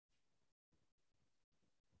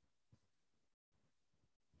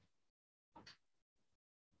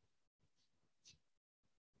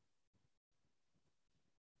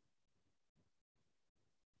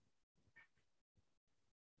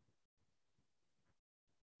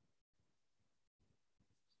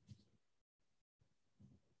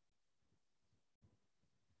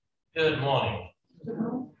Good morning.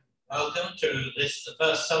 Welcome to this, the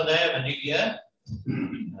first Sunday of a new year,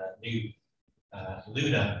 new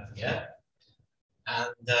lunar year,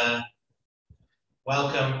 and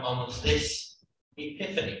welcome on this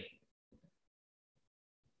Epiphany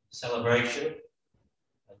celebration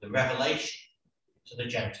of the revelation to the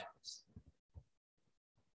Gentiles.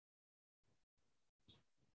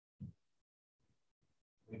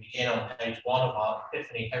 We begin on page 1 of our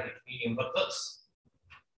Epiphany Holy Communion booklets.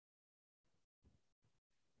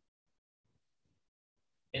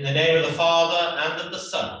 In the name of the Father, and of the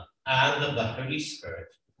Son, and of the Holy Spirit.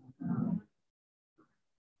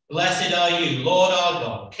 Blessed are you, Lord our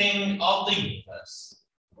God, King of the universe.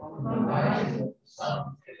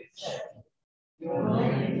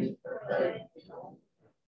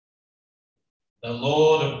 The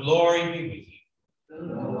Lord of glory be with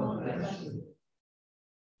you.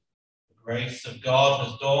 The grace of God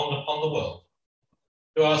has dawned upon the world.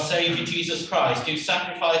 Through our Saviour Jesus Christ, who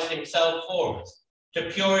sacrificed himself for us, to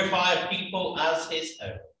purify a people as his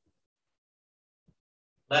own.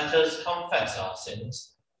 Let us confess our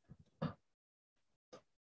sins.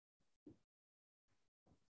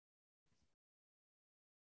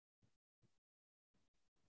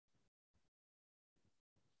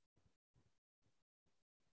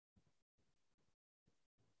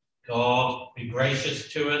 God, be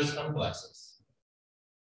gracious to us and bless us,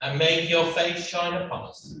 and make your face shine upon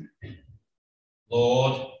us.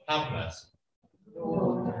 Lord, have mercy.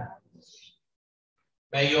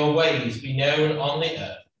 May your ways be known on the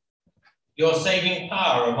earth, your saving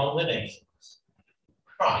power among the nations.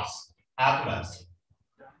 Christ, have mercy.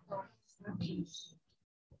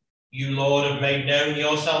 You, Lord, have made known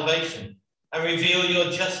your salvation and reveal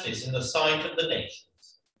your justice in the sight of the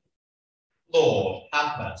nations. Lord,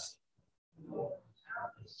 have mercy.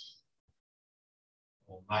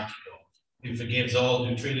 Almighty God, who forgives all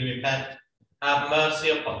who truly repent, have mercy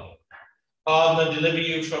upon you. Pardon and deliver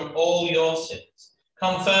you from all your sins.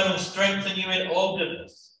 Confirm and strengthen you in all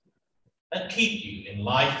goodness, and keep you in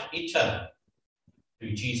life eternal.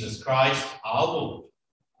 Through Jesus Christ our Lord.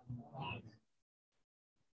 Amen.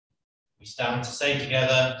 We stand to say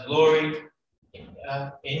together, glory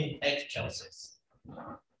in excelsis.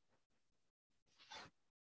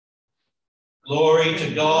 Glory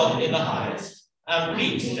to God in the highest, and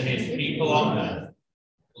peace to his people on earth.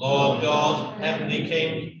 Lord God, heavenly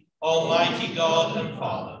King, almighty God and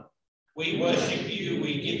Father, we worship you,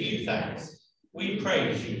 we give you thanks. We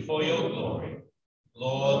praise you for your glory.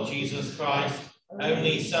 Lord Jesus Christ,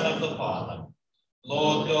 only Son of the Father.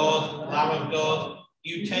 Lord God, Lamb of God,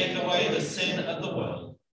 you take away the sin of the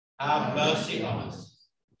world. Have mercy on us.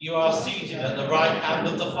 You are seated at the right hand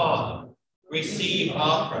of the Father. Receive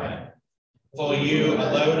our prayer. For you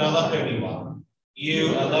alone are the Holy One. You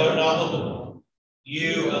alone are the Lord.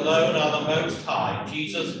 You alone are the Most High,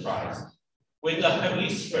 Jesus Christ, with the Holy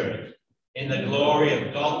Spirit, in the glory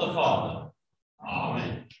of God the Father.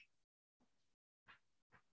 Amen.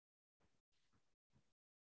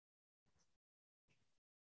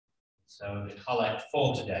 So the collect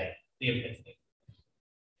for today, the Epiphany.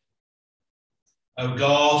 O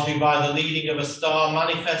God, who by the leading of a star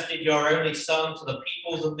manifested your only Son to the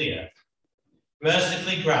peoples of the earth,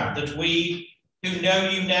 mercifully grant that we, who know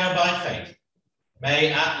you now by faith,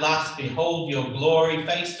 may at last behold your glory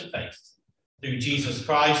face to face, through Jesus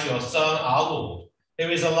Christ, your Son, our Lord, who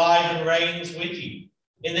is alive and reigns with you,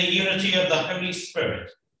 in the unity of the Holy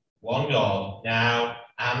Spirit, one God, now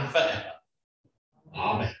and forever.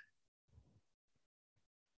 Amen.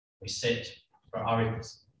 We sit for our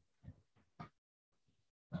epistle.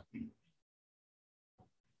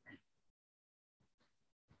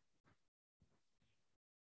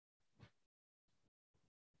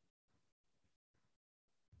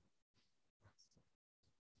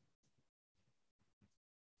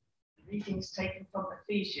 Readings taken from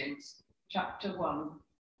Ephesians chapter 1.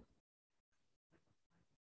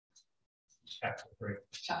 Chapter 3.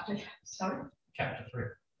 Chapter 3.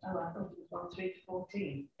 Oh, I thought it was 1, 3 to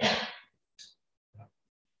 14.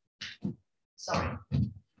 Sorry.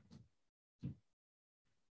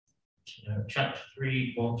 No, chapter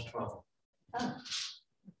 3, 1 to 12. Oh.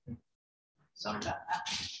 Sorry about that.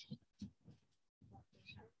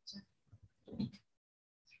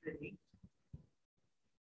 3,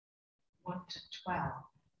 1 to 12.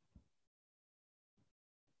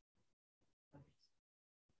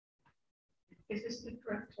 Is this the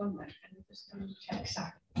correct one then? Can you just come and check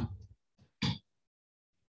exactly?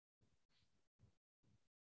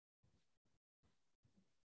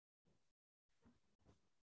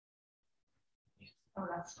 Oh,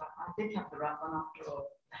 that's right. I did have the right one after all.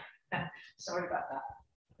 Sorry about that.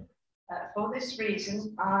 For this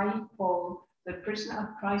reason, I, Paul, the prisoner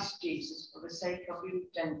of Christ Jesus, for the sake of you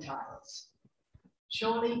Gentiles.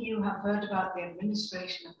 Surely you have heard about the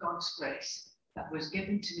administration of God's grace that was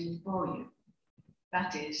given to me for you.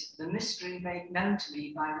 That is, the mystery made known to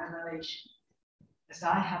me by revelation, as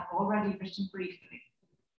I have already written briefly.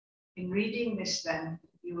 In reading this, then,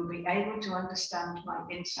 you will be able to understand my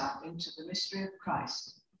insight into the mystery of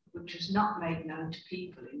Christ, which was not made known to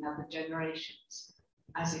people in other generations,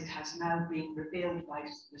 as it has now been revealed by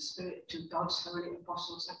the Spirit to God's holy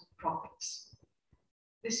apostles and prophets.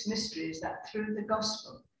 This mystery is that through the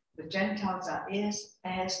gospel, the Gentiles are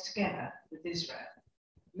heirs together with Israel,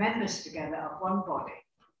 members together of one body,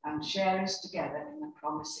 and sharers together in the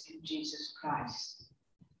promise in Jesus Christ.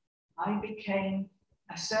 I became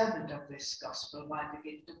a servant of this gospel by the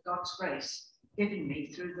gift of God's grace given me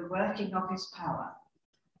through the working of his power.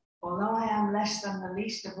 Although I am less than the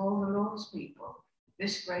least of all the Lord's people,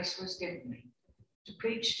 this grace was given me to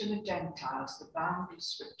preach to the Gentiles the bounded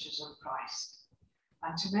scriptures of Christ,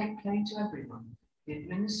 and to make plain to everyone the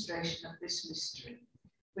administration of this mystery,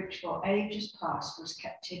 which for ages past was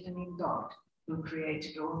kept hidden in God, who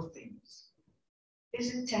created all things.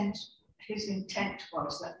 His intent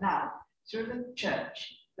was that now, through the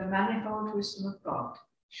church, the manifold wisdom of God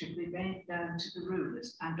should be made known to the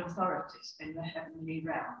rulers and authorities in the heavenly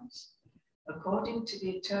realms, according to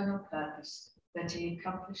the eternal purpose that he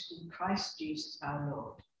accomplished in Christ Jesus our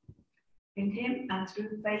Lord. In him and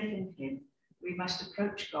through faith in him, we must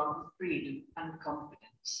approach God with freedom and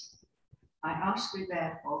confidence. I ask you,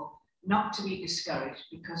 therefore, not to be discouraged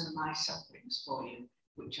because of my sufferings for you,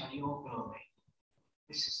 which are your glory.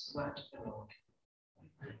 This is the word of the Lord.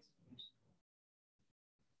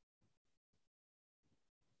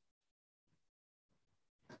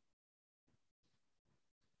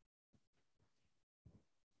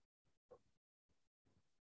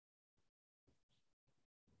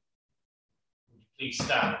 Please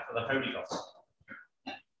stand for the Holy Gospel.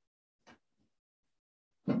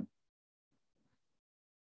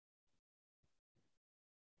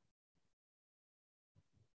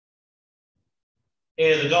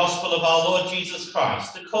 Hear the Gospel of our Lord Jesus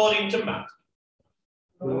Christ according to Matthew.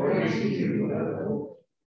 Glory to you, Lord.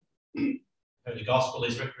 The Holy Gospel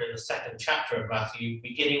is written in the second chapter of Matthew,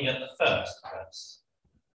 beginning at the first verse.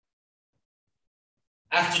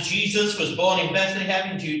 After Jesus was born in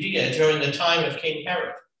Bethlehem in Judea during the time of King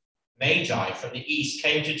Herod, Magi from the east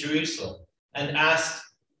came to Jerusalem and asked,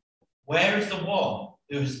 "Where is the one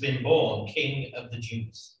who has been born King of the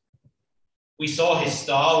Jews? We saw his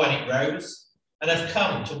star when it rose and have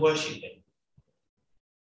come to worship him."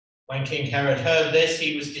 When King Herod heard this,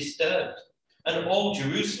 he was disturbed, and all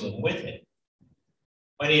Jerusalem with him.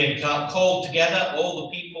 When he had called together all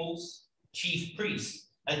the people's chief priests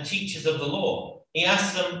and teachers of the law, he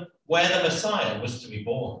asked them where the Messiah was to be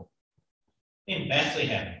born. "In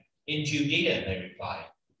Bethlehem, in Judea," they replied,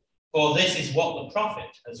 "for this is what the prophet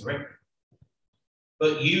has written.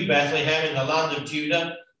 But you, Bethlehem, in the land of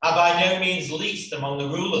Judah, are by no means least among the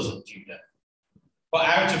rulers of Judah. For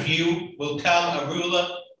out of you will come a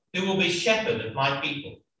ruler who will be shepherd of my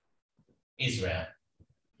people, Israel."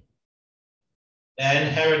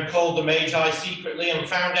 Then Herod called the Magi secretly and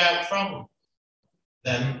found out from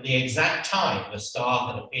them the exact time the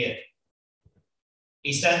star had appeared.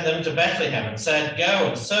 He sent them to Bethlehem and said, "Go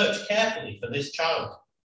and search carefully for this child.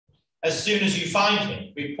 As soon as you find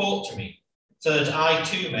him, report to me, so that I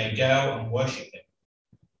too may go and worship him."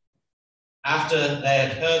 After they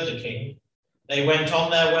had heard the king, they went on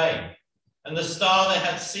their way, and the star they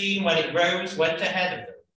had seen when it rose went ahead of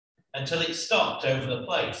them until it stopped over the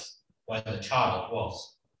place where the child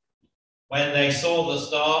was. When they saw the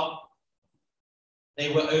star,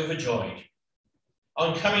 they were overjoyed.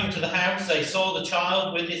 On coming to the house, they saw the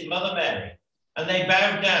child with his mother Mary, and they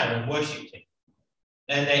bowed down and worshipped him.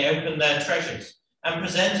 Then they opened their treasures and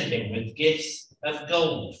presented him with gifts of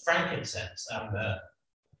gold, frankincense, and myrrh.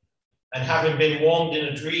 And having been warned in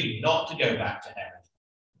a dream not to go back to Herod,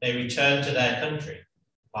 they returned to their country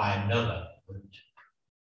by another route.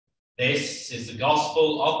 This is the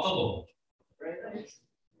gospel of the Lord. Praise.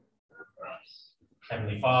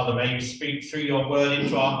 Heavenly Father, may you speak through your word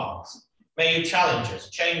into our hearts. May you challenge us,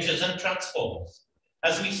 change us, and transform us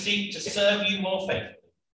as we seek to serve you more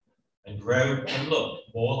faithfully and grow and look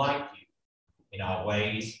more like you in our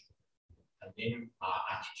ways and in our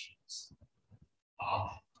attitudes.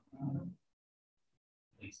 Amen.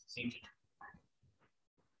 Please be seated.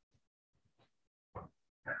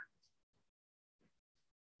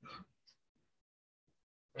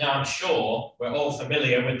 Now, I'm sure we're all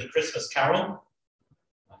familiar with the Christmas carol.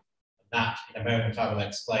 That, in a moment, I will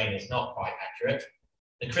explain is not quite accurate.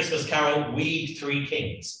 the Christmas carol, We Three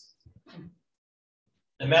Kings.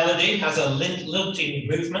 The melody has a lilting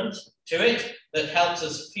movement to it that helps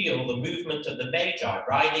us feel the movement of the Magi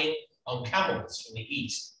riding on camels from the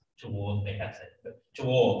east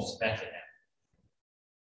towards Bethlehem.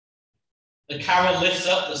 The carol lifts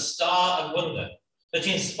up the star of wonder that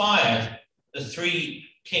inspired the three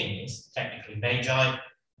kings, technically Magi,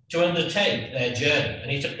 to undertake their journey,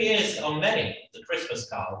 and it appears on many of the Christmas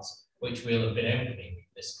cards which we'll have been opening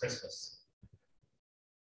this Christmas.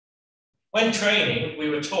 When training, we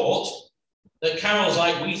were taught that carols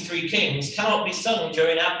like We Three Kings cannot be sung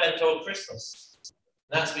during Advent or Christmas.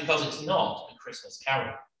 And that's because it's not a Christmas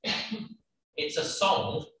carol. It's a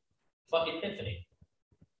song for Epiphany.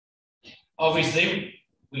 Obviously,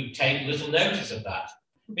 we take little notice of that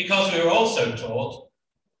because we were also taught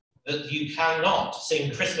that you cannot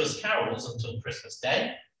sing Christmas carols until Christmas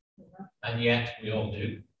Day, and yet we all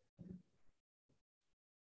do.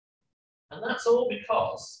 And that's all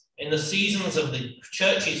because in the seasons of the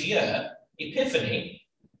church's year, Epiphany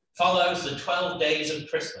follows the 12 days of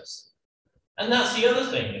Christmas. And that's the other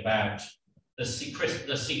thing about the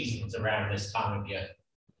seasons around this time of year.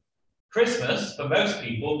 Christmas, for most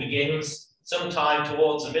people, begins sometime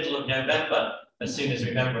towards the middle of November, as soon as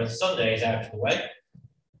Remembrance Sunday is out of the way,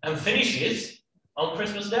 and finishes on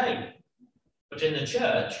Christmas Day. But in the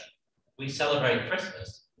church, we celebrate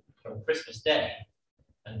Christmas from Christmas Day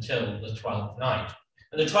until the 12th night.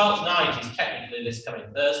 And the 12th night is technically this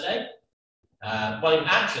coming Thursday. Well,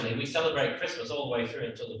 actually, we celebrate Christmas all the way through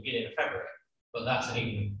until the beginning of February, but that's an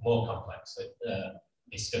even more complex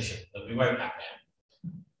discussion that we won't have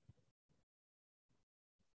now.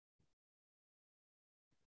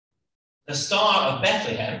 The Star of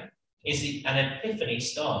Bethlehem is an Epiphany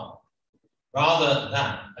star, rather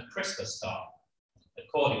than a Christmas star,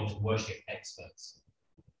 according to worship experts.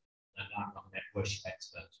 And I'm not a worship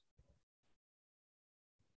expert.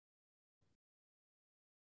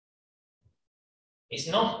 It's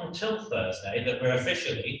not until Thursday that we're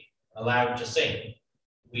officially allowed to sing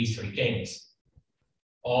We Three Kings,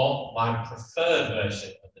 or my preferred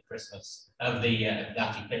version of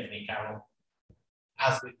that Epiphany carol,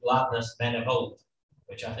 As with Gladness Men of Old,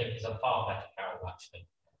 which I think is a far better carol actually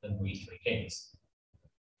than We Three Kings.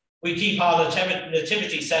 We keep our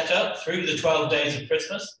nativity set up through the 12 days of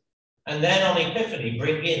Christmas, and then on Epiphany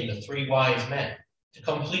bring in the three wise men to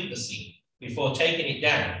complete the scene before taking it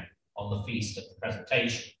down on the feast of the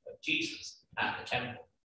presentation of Jesus at the temple,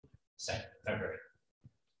 2nd of February.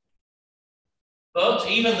 But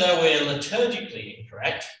even though we're liturgically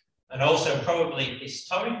incorrect, and also probably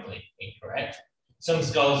historically incorrect, some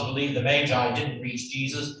scholars believe the Magi didn't reach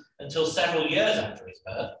Jesus until several years after his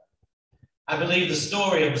birth, I believe the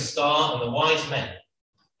story of the star and the wise men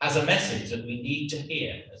has a message that we need to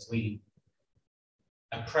hear as we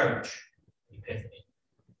approach Epiphany.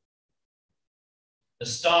 The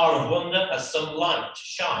star of wonder has some light to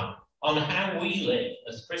shine on how we live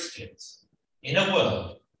as Christians in a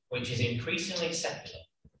world which is increasingly secular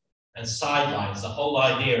and sidelines the whole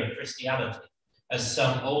idea of Christianity as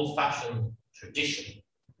some old-fashioned tradition,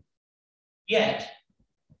 yet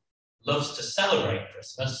loves to celebrate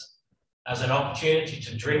Christmas as an opportunity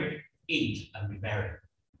to drink, eat, and be merry.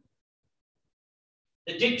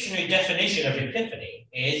 The dictionary definition of Epiphany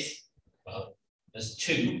is, well, there's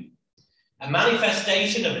two: a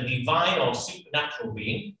manifestation of a divine or supernatural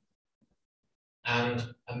being, and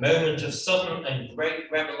a moment of sudden and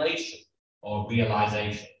great revelation or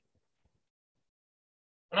realization.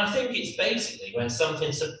 And I think it's basically when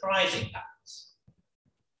something surprising happens.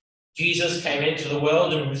 Jesus came into the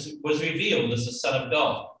world and was revealed as the Son of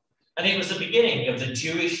God. And it was the beginning of the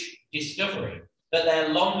Jewish discovery that their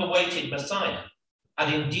long-awaited Messiah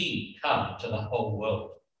had indeed come to the whole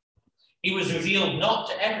world. He was revealed not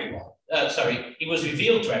to everyone. He was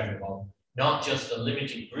revealed to everyone, not just a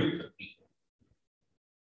limited group of people.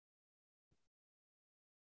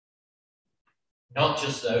 Not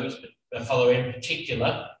just those following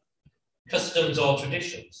particular customs or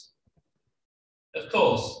traditions. Of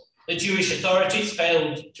course, the Jewish authorities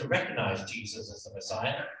failed to recognize Jesus as the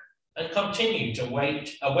Messiah and continued to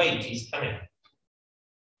await his coming.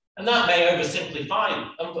 And that may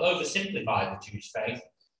oversimplify the Jewish faith,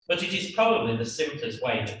 but it is probably the simplest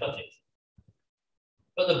way to put it.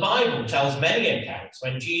 But the Bible tells many accounts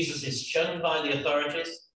when Jesus is shunned by the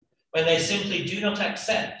authorities, when they simply do not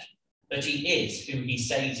accept that he is who he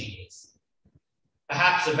says he is.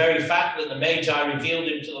 Perhaps the very fact that the Magi revealed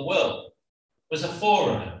him to the world was a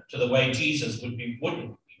forerunner to the way Jesus wouldn't be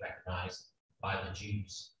recognized by the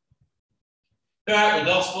Jews. Throughout the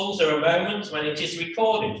Gospels, there are moments when it is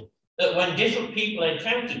recorded that when different people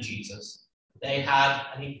encountered Jesus, they had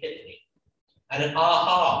an epiphany and an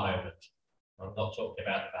aha moment. I'm not talking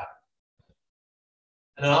about that.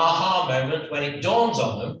 An aha moment when it dawns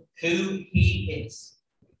on them who he is,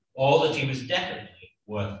 or that he was definitely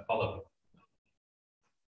worth following.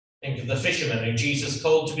 Think of the fishermen who Jesus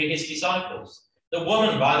called to be his disciples, the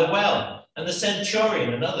woman by the well, and the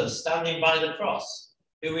centurion and others standing by the cross,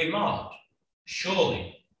 who remarked,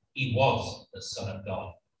 surely he was the Son of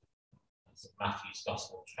God. That's Matthew's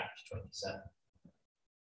Gospel, chapter 27.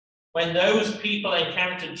 When those people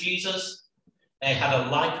encountered Jesus, they had a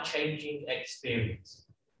life-changing experience,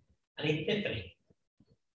 an epiphany.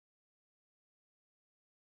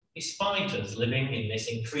 Despite us living in this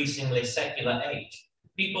increasingly secular age,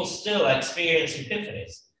 people still experience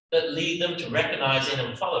epiphanies that lead them to recognizing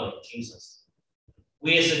and following Jesus.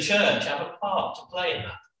 We as a church have a part to play in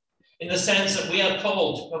that, in the sense that we are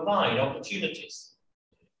called to provide opportunities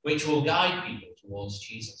which will guide people towards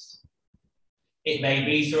Jesus. It may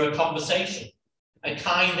be through a conversation, a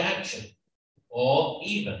kind action, or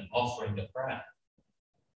even offering a prayer.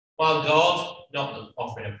 While God, not that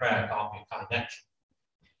offering a prayer can't be a kind action,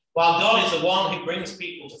 while God is the one who brings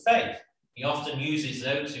people to faith, he often uses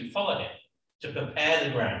those who follow him to prepare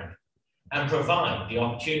the ground and provide the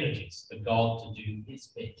opportunities for God to do his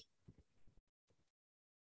bit.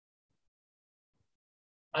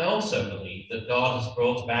 I also believe that God has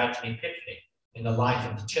brought about an epiphany in the life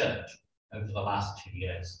of the church over the last 2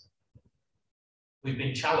 years. We've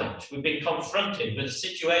been challenged, we've been confronted with a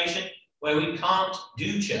situation where we can't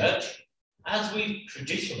do church as we've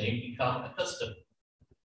traditionally become accustomed.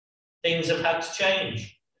 Things have had to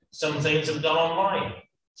change. Some things have gone online.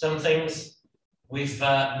 Some things we've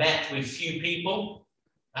met with few people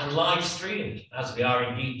and live streamed, as we are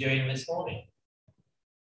indeed doing this morning.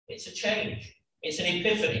 It's a change. It's an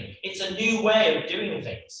epiphany. It's a new way of doing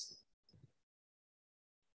things.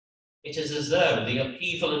 It is as though the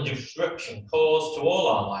upheaval and disruption caused to all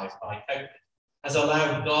our lives by COVID has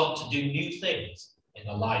allowed God to do new things in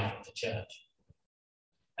the life of the church.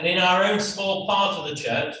 And in our own small part of the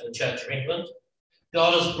Church of England,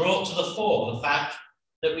 God has brought to the fore the fact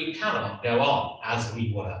that we cannot go on as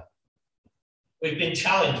we were. We've been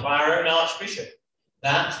challenged by our own Archbishop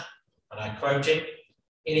that, and I quote him,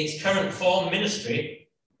 in its current form, ministry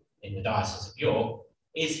in the Diocese of York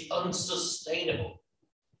is unsustainable.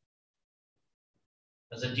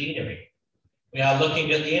 As a deanery, we are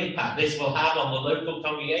looking at the impact this will have on the local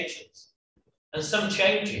congregations, and some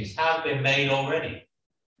changes have been made already.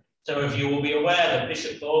 Some of you will be aware that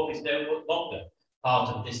Bishop Thorpe is no longer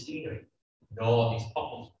part of this deanery, nor is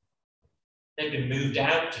Poppleton. They've been moved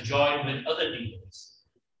out to join with other deaneries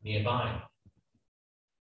nearby.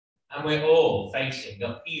 And we're all facing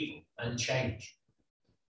upheaval and change.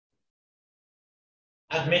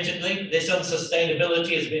 Admittedly, this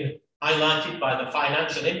unsustainability has been highlighted by the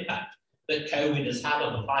financial impact that COVID has had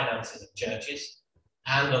on the finances of churches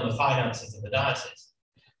and on the finances of the diocese.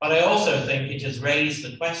 But I also think it has raised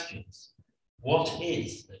the questions, what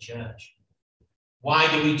is the church? Why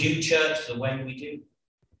do we do church the way we do?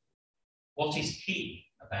 What is key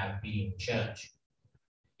about being church?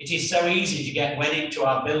 It is so easy to get wedded to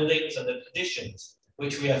our buildings and the traditions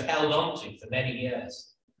which we have held on to for many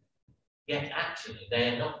years. Yet actually they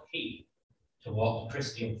are not key to what the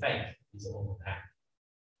Christian faith is all about.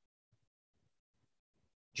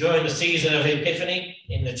 During the season of Epiphany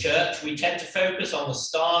in the church, we tend to focus on the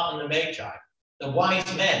star and the magi, the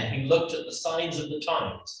wise men who looked at the signs of the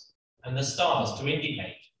times and the stars to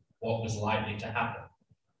indicate what was likely to happen.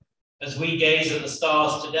 As we gaze at the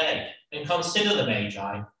stars today and consider the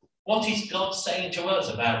magi, what is God saying to us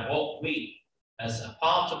about what we, as a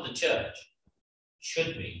part of the church,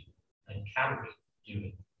 should be and can be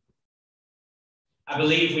doing? I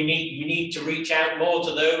believe we need to reach out more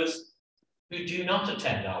to those who do not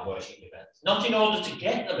attend our worship events, not in order to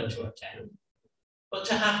get them to attend, but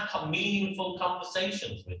to have meaningful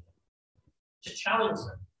conversations with them, to challenge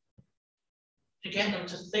them, to get them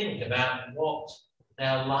to think about what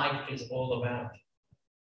their life is all about.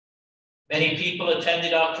 Many people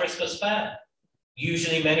attended our Christmas fair.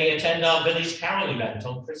 Usually many attend our village carol event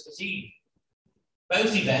on Christmas Eve.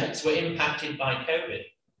 Both events were impacted by COVID.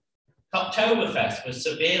 Oktoberfest was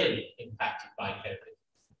severely impacted by COVID,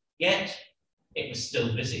 yet it was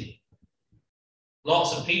still busy.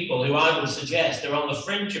 Lots of people who I would suggest are on the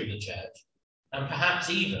fringe of the church, and perhaps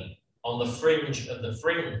even on the fringe of the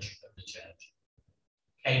church,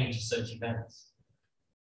 came to such events.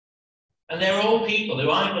 And they're all people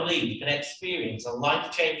who I believe can experience a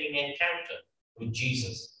life-changing encounter with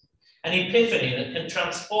Jesus, an epiphany that can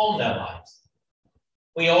transform their lives.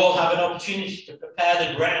 We all have an opportunity to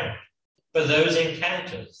prepare the ground for those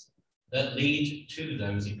encounters that lead to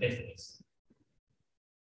those epiphanies.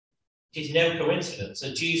 It is no coincidence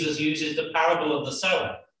that Jesus uses the parable of the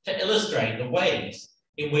sower to illustrate the ways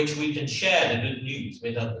in which we can share the good news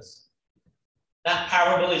with others. That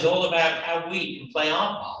parable is all about how we can play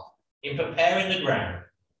our part in preparing the ground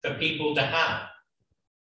for people to have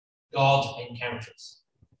God encounters.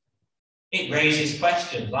 It raises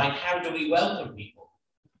questions like, how do we welcome people?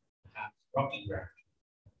 Perhaps rocky ground.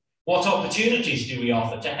 What opportunities do we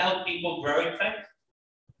offer to help people grow in faith?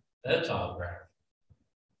 Fertile ground.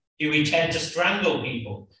 Do we tend to strangle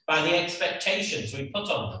people by the expectations we put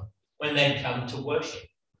on them when they come to worship?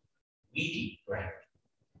 Weedy ground.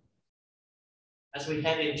 As we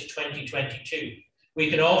head into 2022, we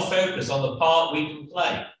can all focus on the part we can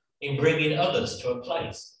play in bringing others to a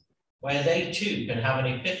place where they too can have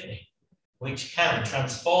an epiphany, which can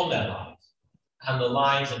transform their lives and the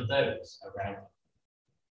lives of those around them.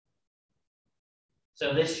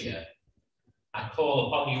 So this year, I call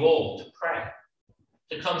upon you all to pray,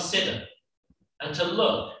 to consider, and to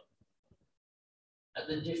look at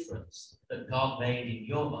the difference that God made in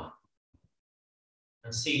your life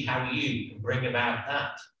and see how you can bring about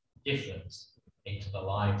that difference into the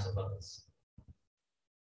lives of others.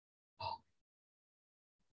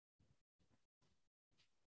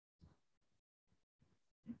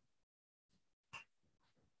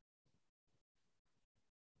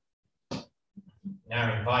 Now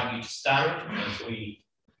I invite you to stand as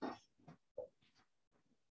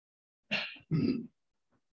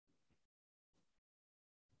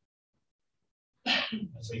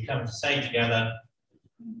we come to say together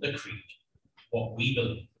the creed, what we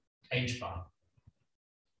believe. Page 5.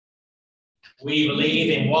 We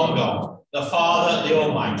believe in one God, the Father, the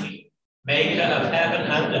Almighty, maker of heaven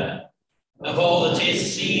and earth, of all that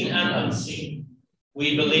is seen and unseen.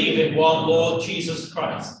 We believe in one Lord Jesus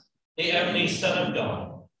Christ, the only Son of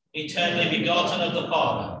God, eternally begotten of the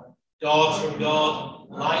Father, God from God,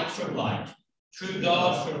 light from light, true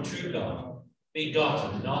God from true God,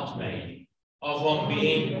 begotten, not made, of one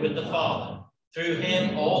being with the Father. Through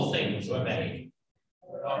him all things were made.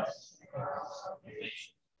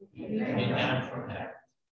 Came down from heaven,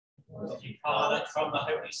 was incarnate from the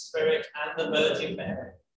Holy Spirit and the Virgin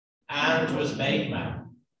Mary, and was made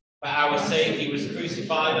man. For our sake he was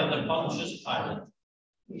crucified under Pontius Pilate.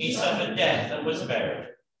 He suffered death and was buried.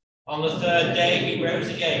 On the third day he rose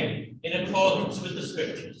again, in accordance with the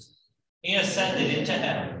Scriptures. He ascended into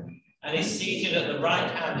heaven, and is seated at the right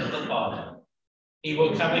hand of the Father. He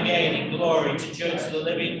will come again in glory to judge the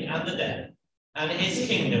living and the dead, and his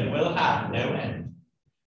kingdom will have no end.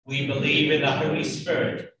 We believe in the Holy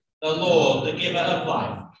Spirit, the Lord, the giver of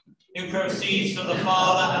life, who proceeds from the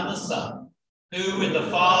Father and the Son, who with the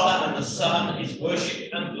Father and the Son is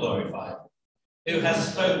worshipped and glorified, who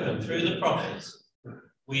has spoken through the prophets.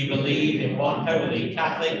 We believe in one holy,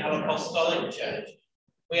 Catholic and Apostolic Church.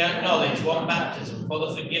 We acknowledge one baptism for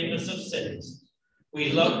the forgiveness of sins.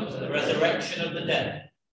 We look to the resurrection of the dead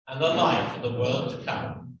and the life of the world to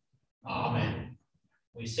come. Amen.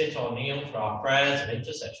 We sit or kneel for our prayers and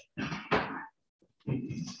intercession.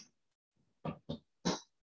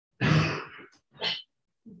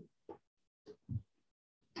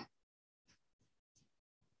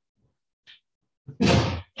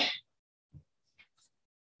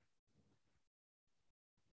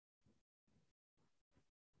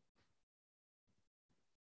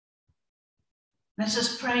 Let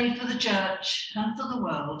us pray for the church and for the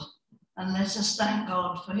world, and let us thank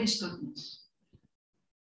God for his goodness.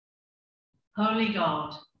 Holy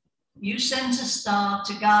God, you sent a star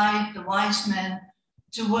to guide the wise men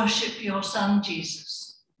to worship your Son,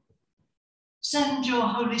 Jesus. Send your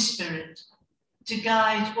Holy Spirit to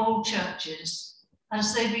guide all churches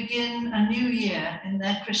as they begin a new year in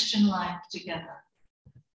their Christian life together.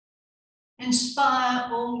 Inspire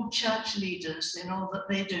all church leaders in all that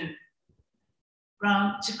they do.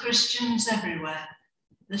 Grant to Christians everywhere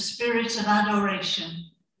the spirit of adoration,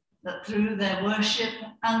 that through their worship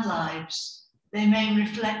and lives, they may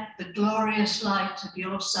reflect the glorious light of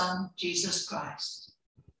your Son, Jesus Christ.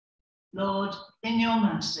 Lord, in your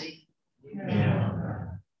mercy.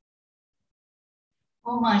 Amen.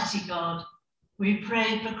 Almighty God, we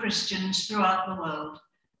pray for Christians throughout the world,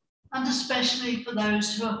 and especially for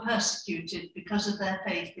those who are persecuted because of their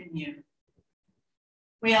faith in you.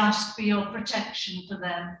 We ask for your protection for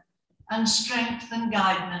them and strength and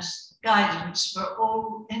guidance for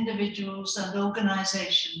all individuals and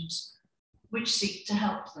organizations which seek to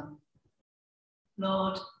help them.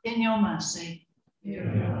 Lord, in your mercy.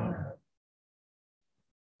 Amen.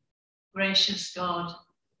 Gracious God,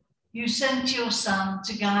 you sent your Son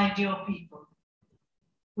to guide your people.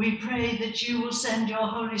 We pray that you will send your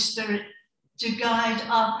Holy Spirit to guide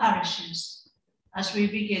our parishes as we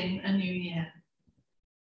begin a new year.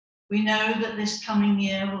 We know that this coming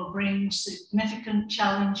year will bring significant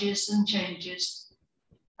challenges and changes,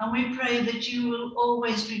 and we pray that you will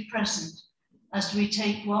always be present as we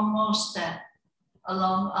take one more step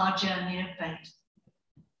along our journey of faith.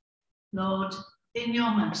 Lord, in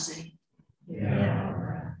your mercy.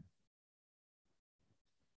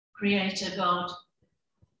 Creator God,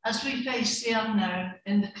 as we face the unknown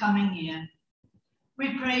in the coming year,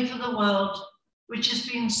 we pray for the world which has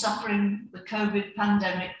been suffering the COVID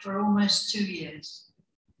pandemic for almost 2 years.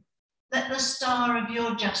 Let the star of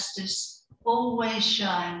your justice always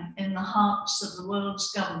shine in the hearts of the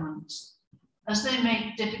world's governments as they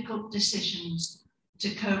make difficult decisions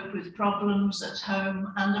to cope with problems at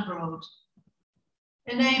home and abroad.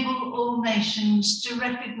 Enable all nations to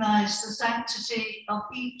recognize the sanctity of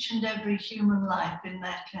each and every human life in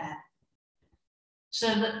their care, so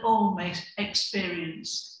that all may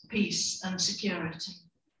experience peace and security.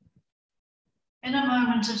 In a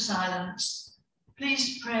moment of silence,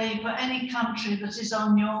 please pray for any country that is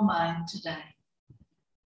on your mind today.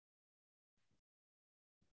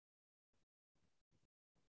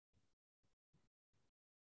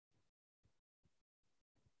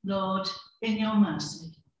 Lord, in your mercy.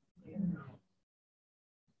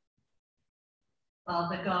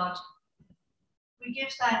 Father God, we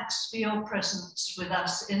give thanks for your presence with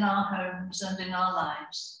us in our homes and in our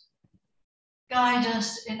lives. Guide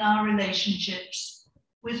us in our relationships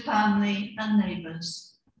with family and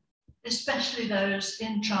neighbours, especially those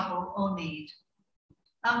in trouble or need,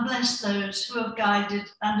 and bless those who have guided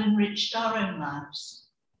and enriched our own lives.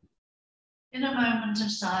 In a moment of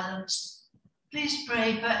silence, please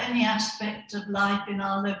pray for any aspect of life in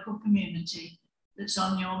our local community that's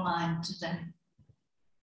on your mind today.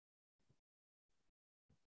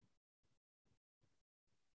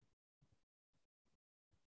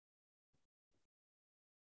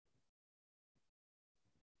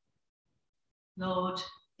 Lord,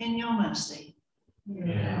 in your mercy.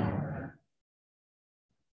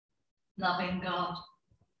 Loving God,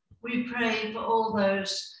 we pray for all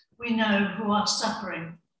those we know who are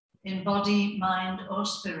suffering in body, mind, or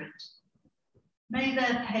spirit. May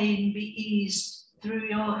their pain be eased through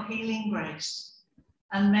your healing grace,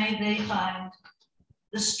 and may they find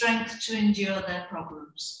the strength to endure their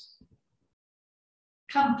problems.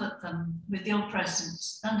 Comfort them with your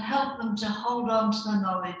presence and help them to hold on to the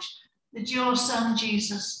knowledge that your Son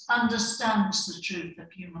Jesus understands the truth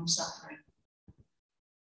of human suffering.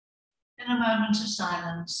 In a moment of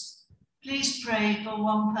silence, please pray for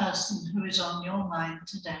one person who is on your mind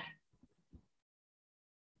today.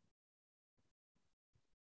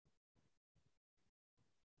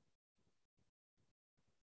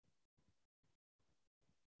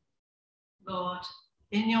 Lord,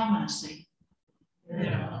 in your mercy.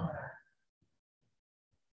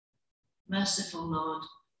 Merciful Lord,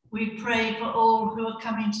 we pray for all who are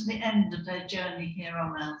coming to the end of their journey here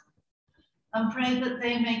on earth, and pray that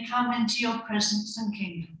they may come into your presence and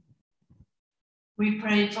kingdom. We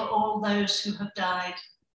pray for all those who have died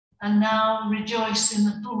and now rejoice in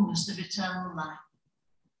the fullness of eternal life.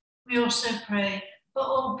 We also pray for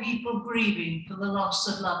all people grieving for the loss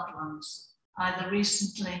of loved ones, either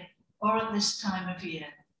recently or at this time of year.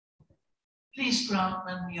 Please grant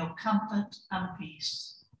them your comfort and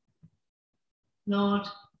peace. Lord,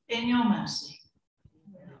 in your mercy.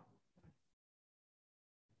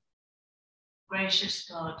 Gracious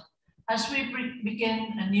God, as we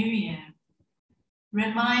begin a new year,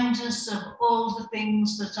 remind us of all the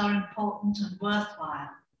things that are important and worthwhile.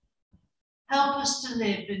 Help us to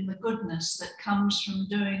live in the goodness that comes from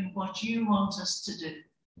doing what you want us to do.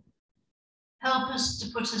 Help us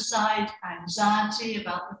to put aside anxiety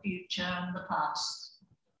about the future and the past,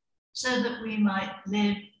 so that we might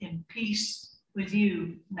live in peace with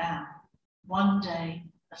you now, one day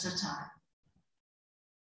at a time.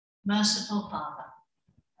 Merciful Father,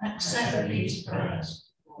 accept these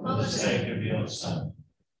prayers for the sake of your Son,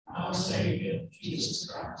 our Saviour, Jesus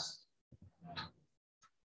Christ.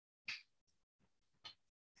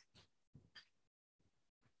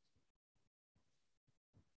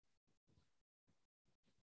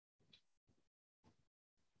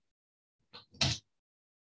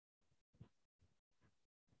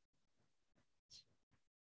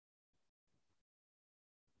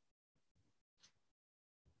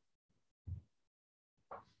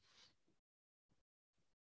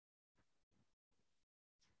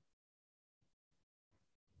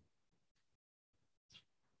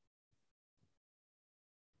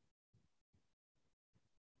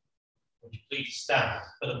 Would you please stand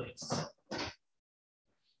for the peace?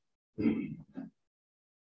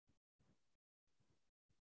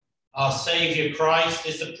 Our Saviour Christ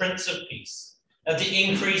is the Prince of Peace. At the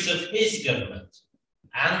increase of his government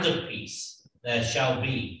and of peace, there shall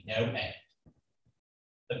be no end.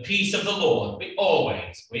 The peace of the Lord be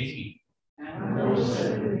always with you. And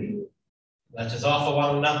also with you. Let us offer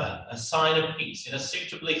one another a sign of peace in a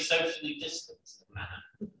suitably socially distanced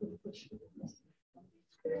manner.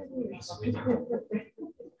 Peace with you.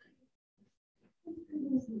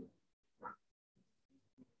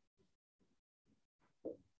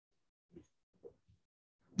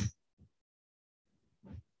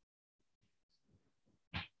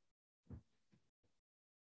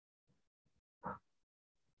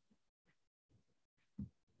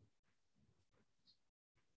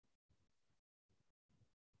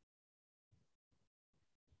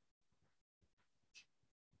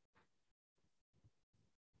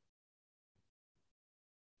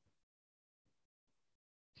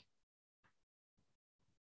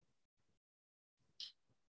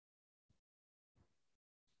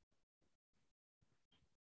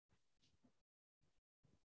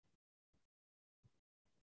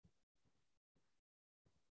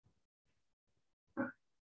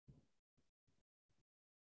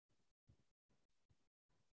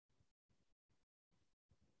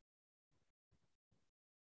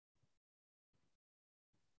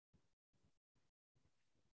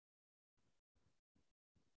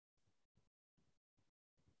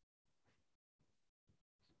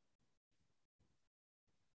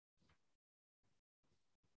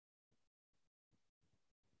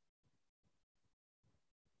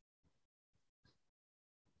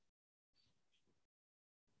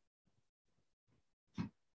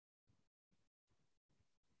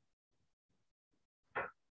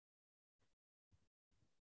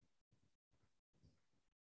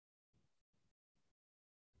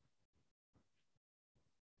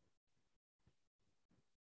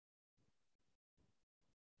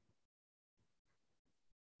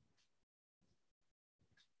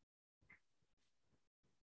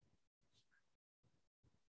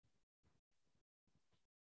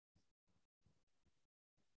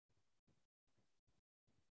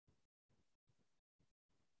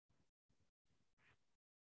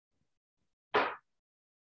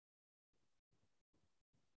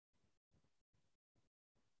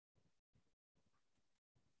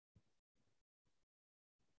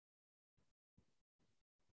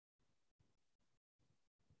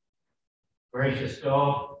 Gracious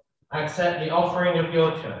God, accept the offering of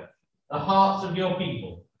your church, the hearts of your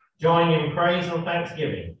people, join in praise and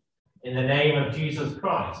thanksgiving, in the name of Jesus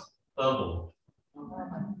Christ, the Lord.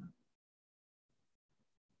 Amen.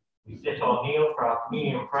 We sit or kneel for our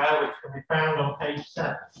communion prayer, which can be found on page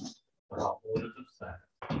 7 for our orders of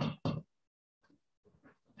service.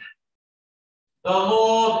 The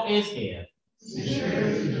Lord is here.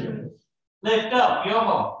 Lift up your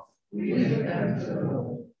hearts.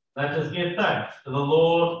 Let us give thanks to the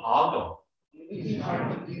Lord our God.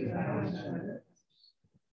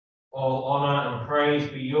 All honor and praise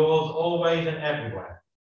be yours always and everywhere.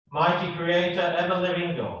 Mighty Creator,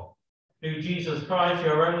 ever-living God, through Jesus Christ,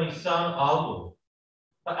 your only Son, our Lord.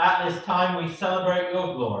 For at this time we celebrate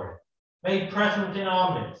your glory, made present in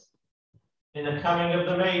our midst. In the coming of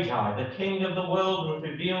the Magi, the King of the world was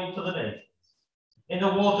revealed to the nations. In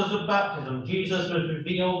the waters of baptism, Jesus was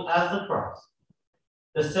revealed as the Christ,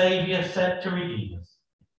 the Saviour sent to redeem us.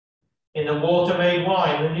 In the water made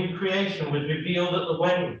wine, the new creation was revealed at the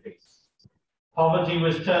wedding feast. Poverty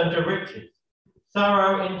was turned to riches,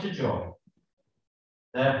 sorrow into joy.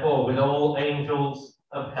 Therefore, with all angels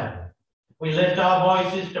of heaven, we lift our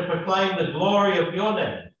voices to proclaim the glory of your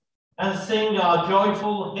name and sing our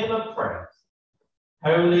joyful hymn of praise.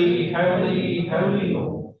 Holy, holy, holy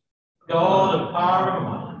Lord, God of power and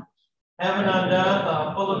might, heaven and earth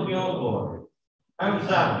are full of your glory.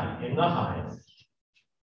 Hosanna in the highest.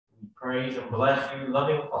 We praise and bless you,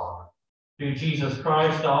 loving Father, through Jesus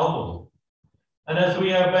Christ our Lord. And as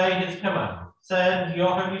we obey his command, send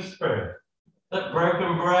your Holy Spirit, that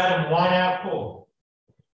broken bread and wine outpoured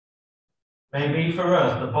may be for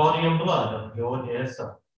us the body and blood of your dear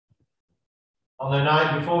Son. On the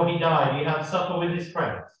night before he died, he had supper with his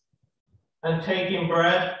friends, and taking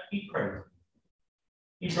bread, he praised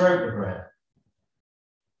it. He broke the bread,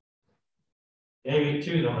 gave it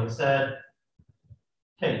to them, and said,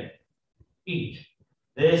 "Take, eat.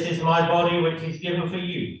 This is my body which is given for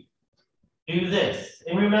you. Do this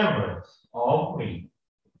in remembrance of me."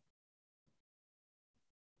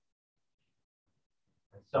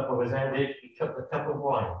 When supper was ended, he took the cup of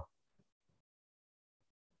wine.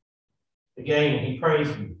 Again, he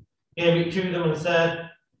praised you, gave it to them, and said,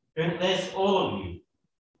 "Drink this, all of you.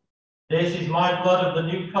 This is my blood of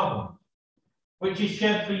the new covenant, which is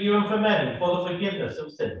shed for you and for many for the forgiveness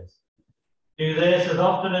of sins. Do this as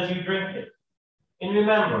often as you drink it, in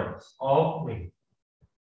remembrance of me.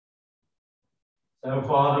 So,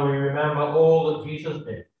 Father, we remember all that Jesus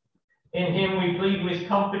did. In him we plead with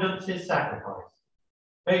confidence his sacrifice,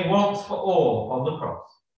 made once for all on the cross.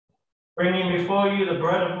 Bringing before you the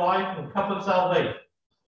bread of life and cup of salvation,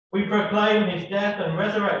 we proclaim his death and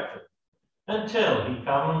resurrection until he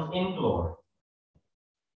comes in glory.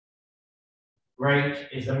 Great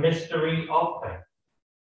is the mystery of faith.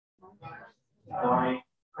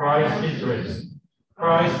 Christ is risen.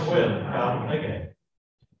 Christ will come again.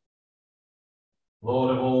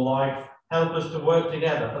 Lord of all life, help us to work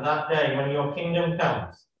together for that day when your kingdom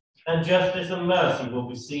comes, and justice and mercy will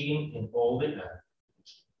be seen in all the earth.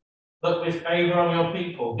 Look with favour on your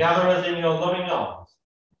people, gather us in your loving arms,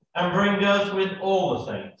 and bring us with all the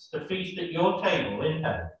saints to feast at your table in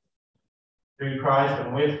heaven. Through Christ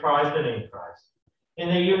and with Christ and in Christ, in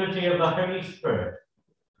the unity of the Holy Spirit,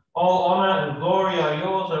 all honour and glory are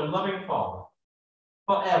yours, O loving Father,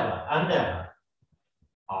 forever and ever.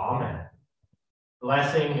 Amen.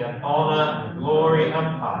 Blessing and honour and glory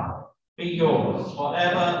and power be yours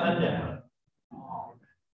forever and ever. Amen.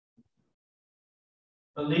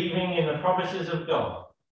 Believing in the promises of God,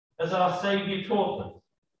 as our Saviour taught us,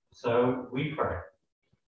 so we pray.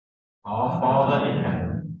 Our Father in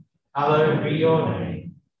heaven, hallowed be your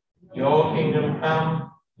name. Your kingdom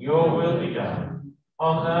come, your will be done,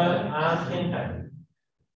 on earth as in heaven.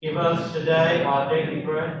 Give us today our daily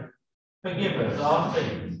bread. Forgive us our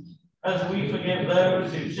sins, as we forgive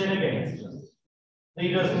those who sin against us.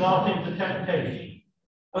 Lead us not into temptation,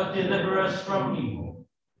 but deliver us from evil.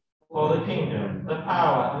 For the kingdom, the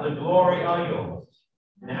power, and the glory are yours,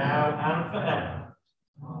 now and forever.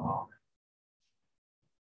 Amen.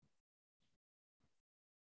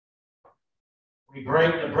 We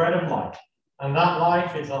break the bread of life, and that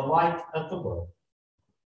life is the light of the world.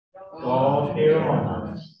 God, here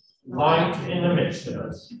among us, light in the midst of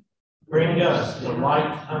us, bring us to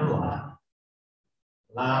light and life.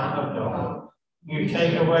 Lamb of God, you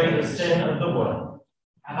take away the sin of the world,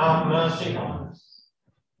 have mercy on us.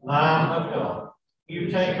 Lamb of God, you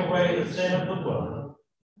take away the sin of the world,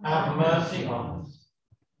 have mercy on us.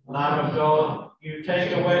 Lamb of God, you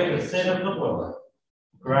take away the sin of the world,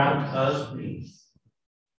 grant us peace.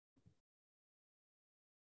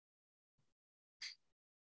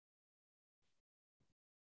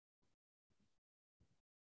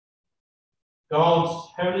 God's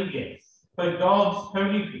holy gifts for God's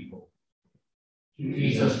holy people.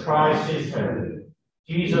 Jesus Christ is holy.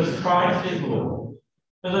 Jesus Christ is Lord,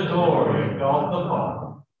 to the glory of God the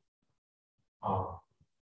Father. Amen.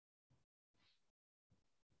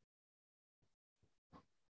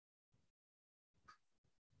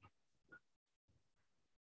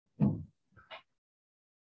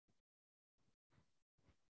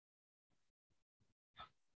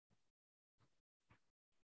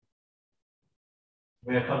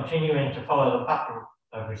 We are continuing to follow the pattern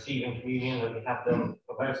of receiving communion that we have done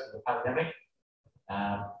for most of the pandemic.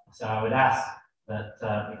 So I would ask that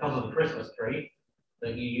because of the Christmas tree,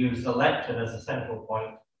 that you use the lectern as a central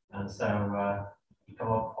point, and so you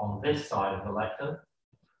come up on this side of the lectern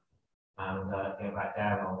and go back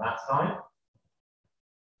down on that side.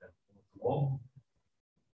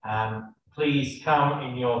 Please come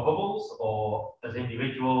in your bubbles or as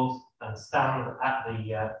individuals and stand at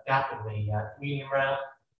the gap in the communion rail,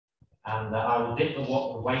 and I will dip the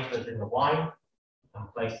wafers in the wine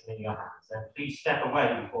and place them in your hands. And please step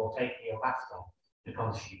away before taking your mask off to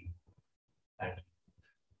consume. Thank you.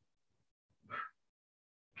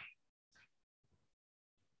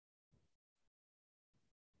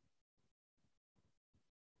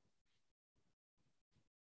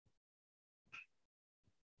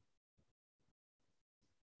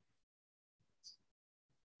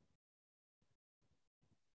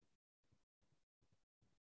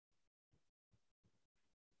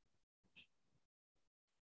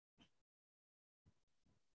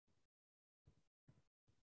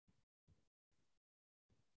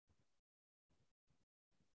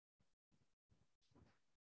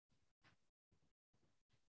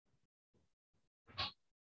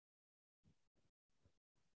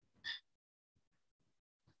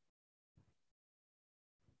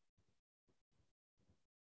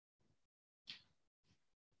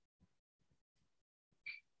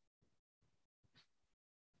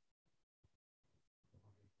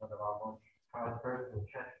 One of our most proud persons,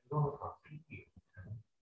 Church of God, thank you.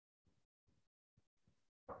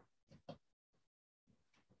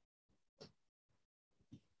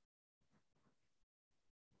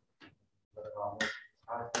 One of our most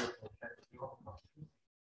proud persons, Church of God.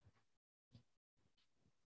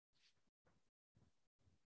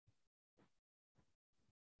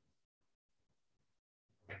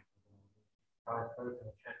 Blood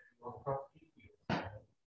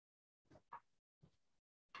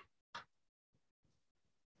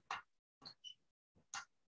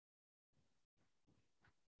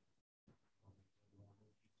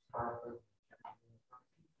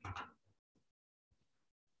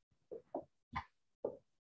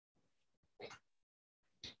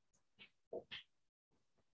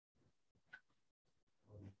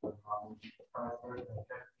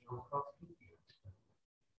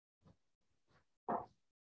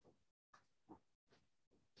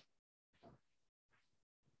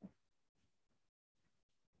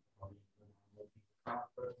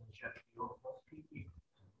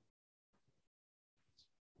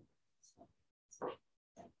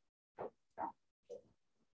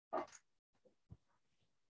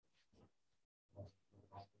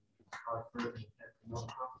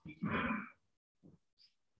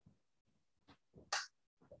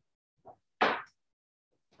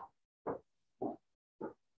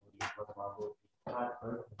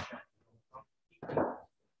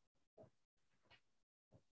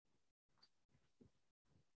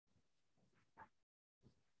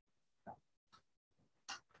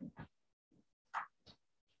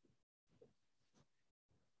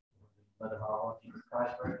of our Lord Jesus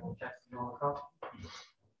Christ, broken and shed for you on the cross.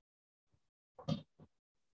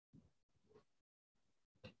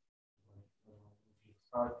 Jesus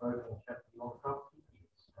Christ, broken and shed for you on the cross.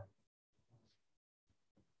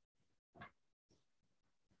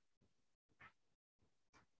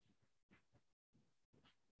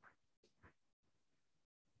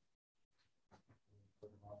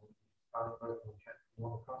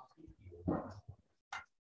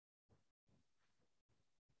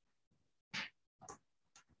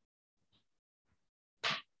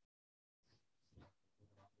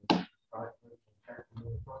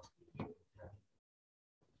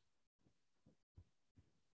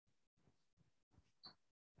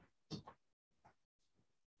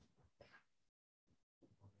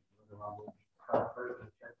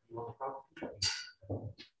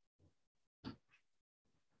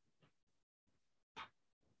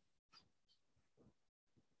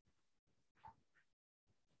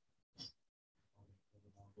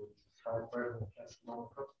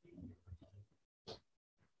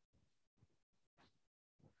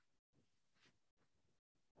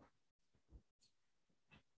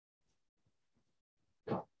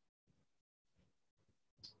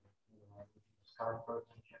 Christ,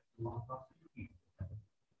 broken and shed for you on the cross.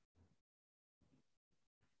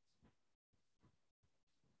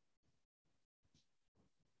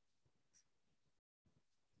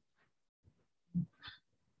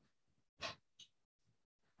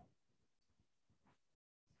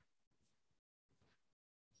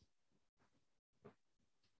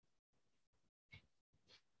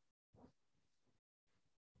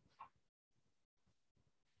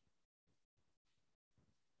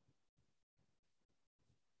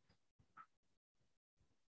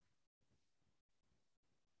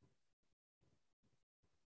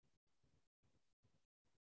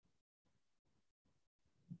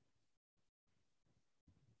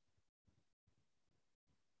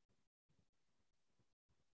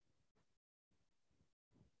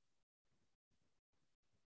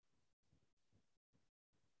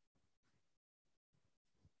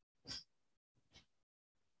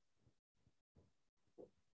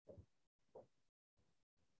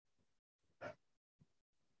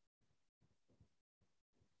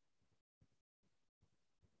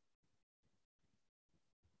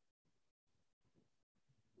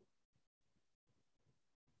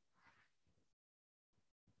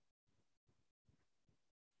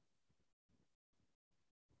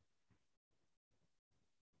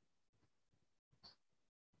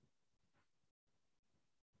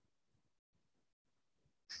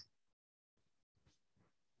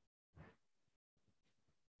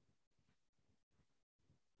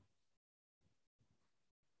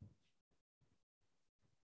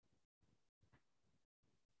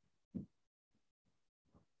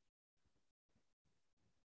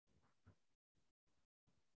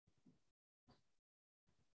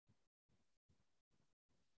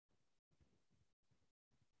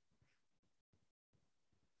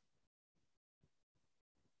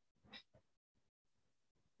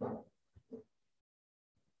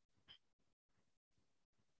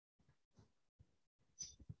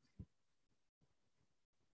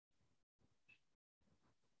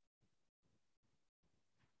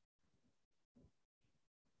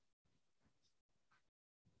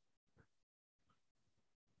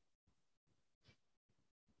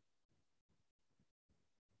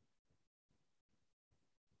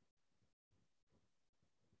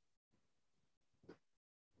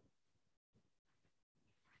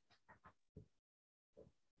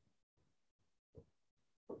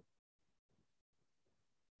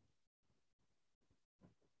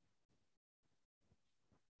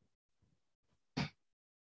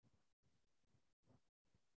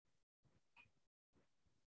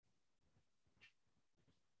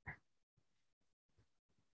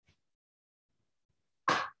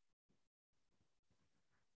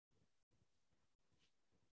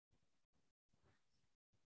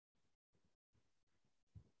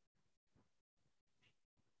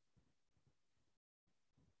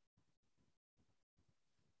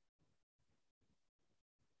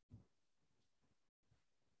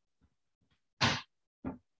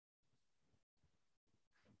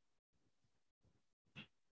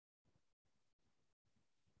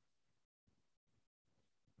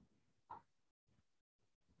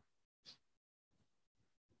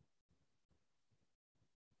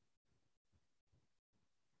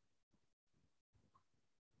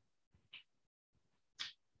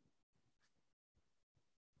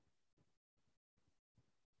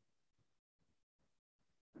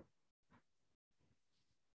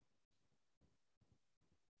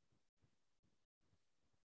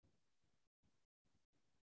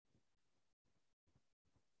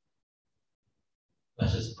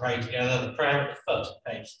 Let us pray together the prayer at the foot of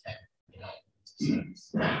page 10 in our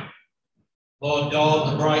service. Lord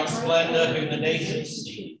God, the bright splendour whom the nations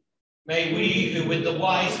see, may we who with the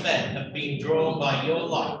wise men have been drawn by your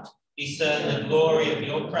light discern the glory of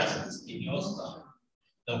your presence in your Son,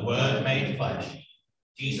 the Word made flesh,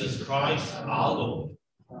 Jesus Christ our Lord.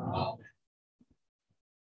 Amen.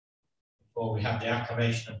 Before we have the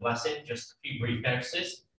acclamation and blessing, just a few brief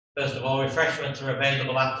notices. First of all, refreshments are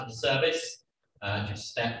available after the service. Just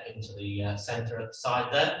step into the centre at the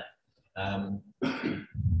side there. I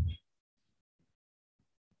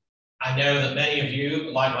know that many of you,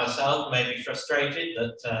 like myself, may be frustrated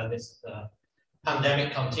that this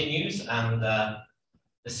pandemic continues, and but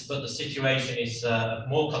the situation is of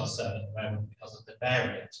more concern at the moment because of the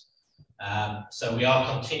variant. So we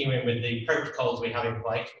are continuing with the protocols we have in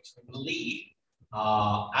place, which we believe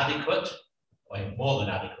are adequate, or more than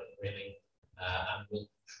adequate, really, and will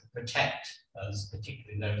protect us,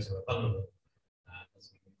 particularly those who are vulnerable,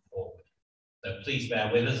 as we move forward. So please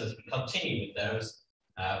bear with us as we continue with those.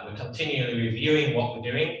 We're continually reviewing what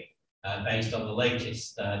we're doing based on the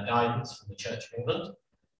latest guidance from the Church of England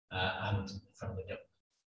and from the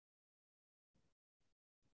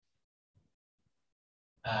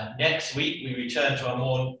government. Next week, we return to a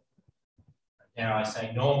more, dare I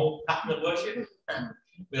say, normal pattern of worship.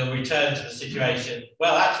 We'll return to the situation.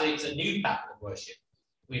 Well, actually, it's a new pattern of worship.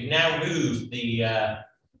 We've now moved the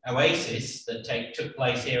Oasis that took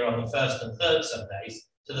place here on the first and third Sundays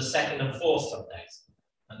to the second and fourth Sundays.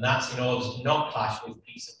 And that's in order to not clash with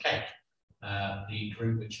Piece of Cake, the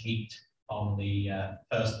group which meet on the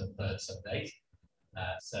first and third Sundays.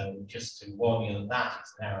 So just to warn you that that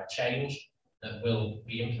is now a change that will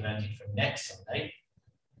be implemented from next Sunday.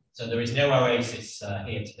 So there is no Oasis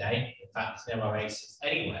here today. In fact, there's no Oasis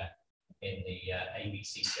anywhere in the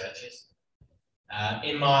ABC churches.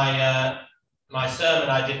 In my sermon,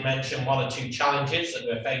 I did mention one or two challenges that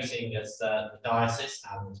we're facing as the diocese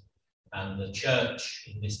and the church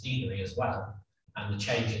in this deanery as well, and the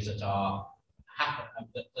changes that are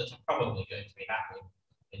probably going to be happening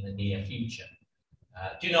in the near future.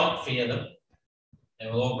 Do not fear them. They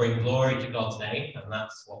will all bring glory to God's name, and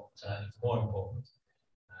that's what is more important.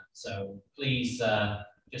 So please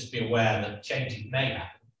just be aware that changes may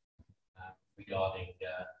happen regarding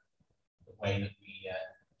the way that we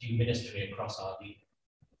do ministry across our deanery.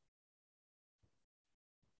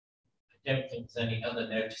 I don't think there's any other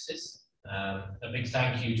notices. A big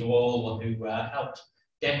thank you to all who helped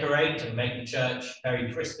decorate and make the church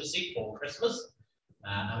very Christmassy for Christmas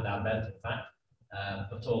and Advent, in fact,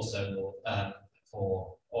 but also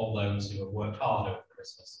for all those who have worked hard over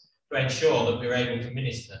Christmas to ensure that we're able to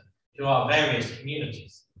minister to our various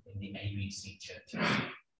communities in the ABC churches.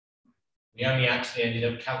 We only actually ended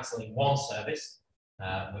up cancelling one service,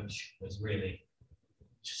 which was really,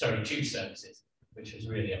 sorry, two services, which was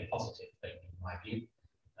really a positive thing in my view.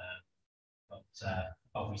 But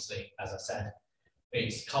obviously, as I said,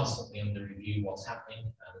 it's constantly under review what's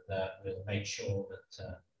happening, and we'll make sure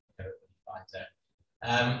that everybody finds out.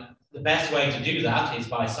 The best way to do that is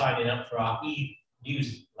by signing up for our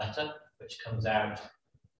e-newsletter, which comes out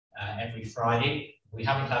every Friday. We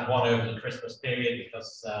haven't had one over the Christmas period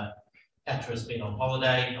because Petra's been on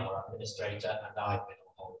holiday, our administrator, and I've been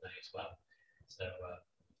on holiday as well. So,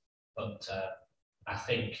 but I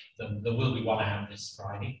think there will be one out this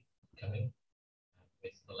Friday coming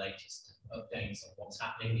with the latest updates on what's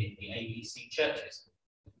happening in the ABC churches.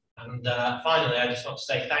 And finally, I just want to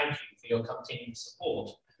say thank you for your continued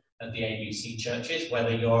support of the ABC churches,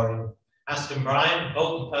 whether you're in Askham Bryan,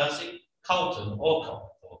 Bolton Percy, Colton, or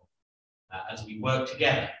Colton, as we work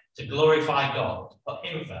together to glorify God, put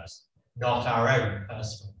Him first, not our own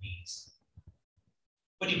personal needs.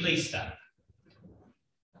 Would you please stand?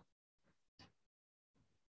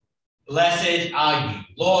 Blessed are you,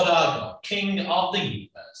 Lord our God, King of the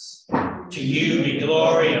universe. To you be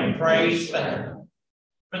glory and praise forever.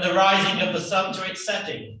 From the rising of the sun to its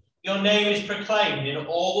setting, your name is proclaimed in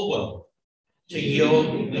all the world. To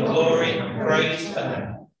you be glory and praise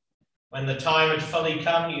forever. When the time had fully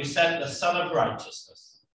come, you sent the Son of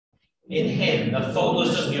Righteousness. In him the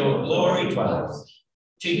fullness of your glory dwells.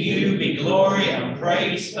 To you be glory and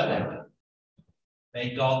praise forever.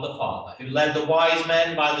 May God the Father, who led the wise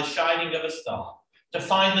men by the shining of a star to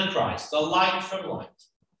find the Christ, the light from light,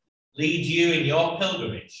 lead you in your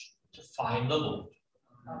pilgrimage to find the Lord.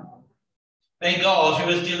 May God, who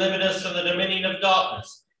has delivered us from the dominion of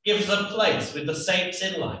darkness, give us a place with the saints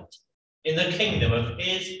in light, in the kingdom of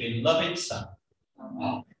his beloved Son.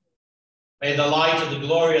 Amen. May the light of the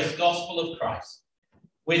glorious gospel of Christ,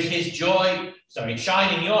 with his joy,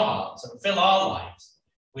 shine in your hearts and fill our lives,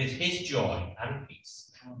 with his joy and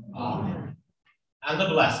peace. Amen. And the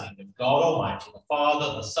blessing of God Almighty, the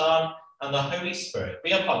Father, the Son, and the Holy Spirit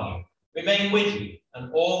be upon you, remain with you,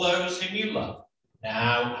 and all those whom you love,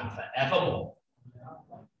 now and forevermore.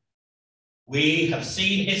 We have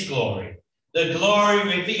seen his glory, the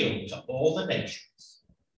glory revealed to all the nations.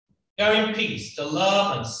 Go in peace to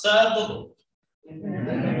love and serve the Lord. In the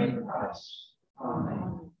name of Christ.